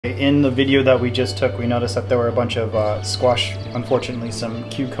In the video that we just took, we noticed that there were a bunch of squash, unfortunately some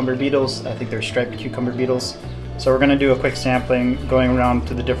cucumber beetles. I think they're striped cucumber beetles. So we're going to do a quick sampling, going around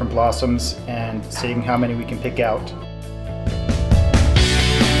to the different blossoms and seeing how many we can pick out.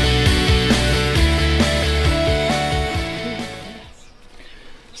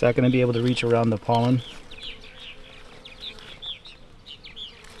 Is that going to be able to reach around the pollen?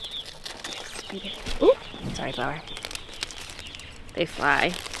 Ooh, sorry, flower. They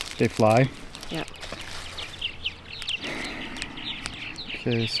fly. They fly? Yep.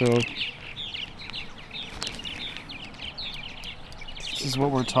 Okay, so this is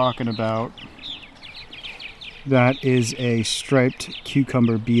what we're talking about. That is a striped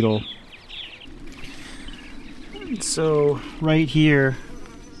cucumber beetle. So right here,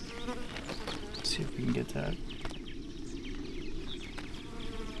 let's see if we can get that.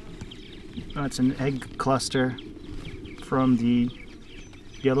 That's an egg cluster from the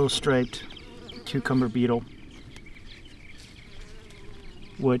yellow striped cucumber beetle,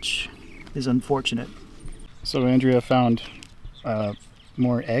 which is unfortunate. So Andrea found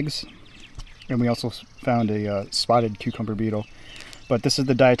more eggs, and we also found a spotted cucumber beetle, but this is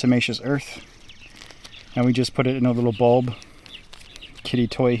the Diatomaceous earth, and we just put it in a little bulb kitty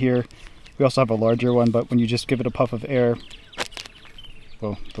toy here. We also have a larger one, but when you just give it a puff of air,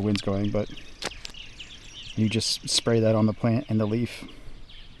 well, the wind's going, but you just spray that on the plant and the leaf.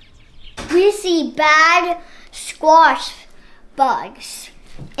 We see bad squash bugs.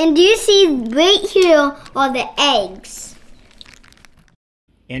 And do you see right here are the eggs?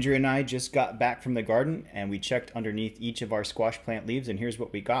 Andrea and I just got back from the garden and we checked underneath each of our squash plant leaves, and here's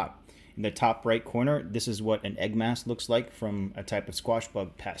what we got. In the top right corner, this is what an egg mass looks like from a type of squash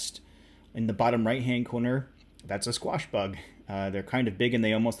bug pest. In the bottom right hand corner, that's a squash bug. They're kind of big and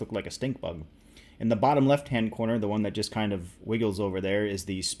they almost look like a stink bug. In the bottom left-hand corner, the one that just kind of wiggles over there, is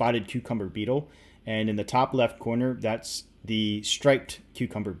the spotted cucumber beetle. And in the top left corner, that's the striped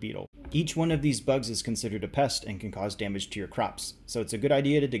cucumber beetle. Each one of these bugs is considered a pest and can cause damage to your crops. So it's a good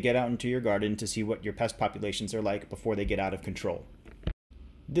idea to get out into your garden to see what your pest populations are like before they get out of control.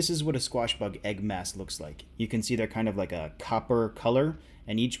 This is what a squash bug egg mass looks like. You can see they're kind of like a copper color,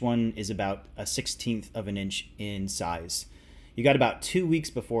 and each one is about a 1/16 of an inch in size. You got about 2 weeks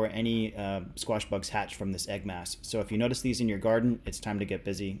before any squash bugs hatch from this egg mass. So if you notice these in your garden, it's time to get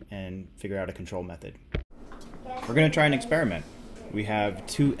busy and figure out a control method. We're going to try an experiment. We have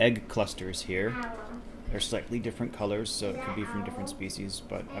 2 egg clusters here. They're slightly different colors, so it could be from different species,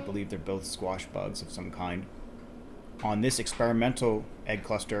 but I believe they're both squash bugs of some kind. On this experimental egg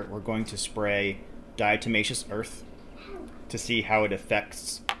cluster, we're going to spray diatomaceous earth to see how it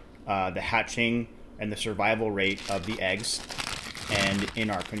affects the hatching and the survival rate of the eggs. And in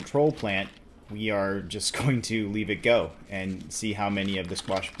our control plant, we are just going to leave it go and see how many of the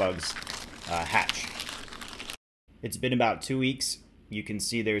squash bugs hatch. It's been about 2 weeks. You can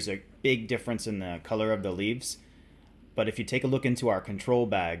see there's a big difference in the color of the leaves. But if you take a look into our control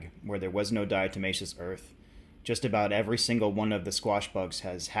bag, where there was no diatomaceous earth, just about every single one of the squash bugs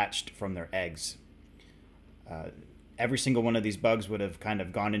has hatched from their eggs. Every single one of these bugs would have kind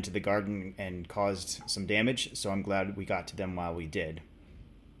of gone into the garden and caused some damage, so I'm glad we got to them while we did.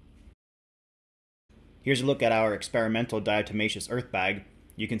 Here's a look at our experimental diatomaceous earth bag.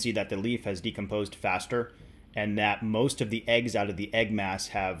 You can see that the leaf has decomposed faster, and that most of the eggs out of the egg mass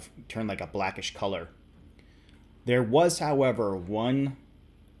have turned like a blackish color. There was, however, one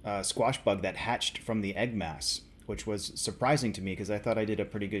squash bug that hatched from the egg mass, which was surprising to me because I thought I did a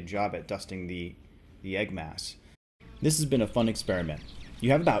pretty good job at dusting the egg mass. This has been a fun experiment. You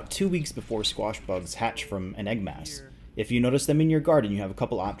have about 2 weeks before squash bugs hatch from an egg mass. If you notice them in your garden, you have a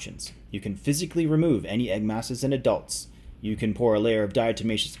couple options. You can physically remove any egg masses in adults. You can pour a layer of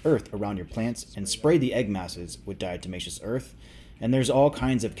diatomaceous earth around your plants and spray the egg masses with diatomaceous earth. And there's all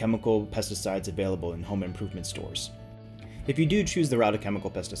kinds of chemical pesticides available in home improvement stores. If you do choose the route of chemical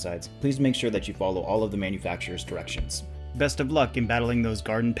pesticides, please make sure that you follow all of the manufacturer's directions. Best of luck in battling those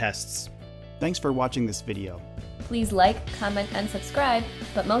garden pests. Thanks for watching this video. Please like, comment, and subscribe,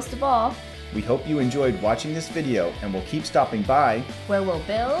 but most of all, We hope you enjoyed watching this video and will keep stopping by where we'll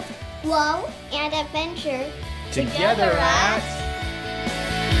build, Grow and adventure together at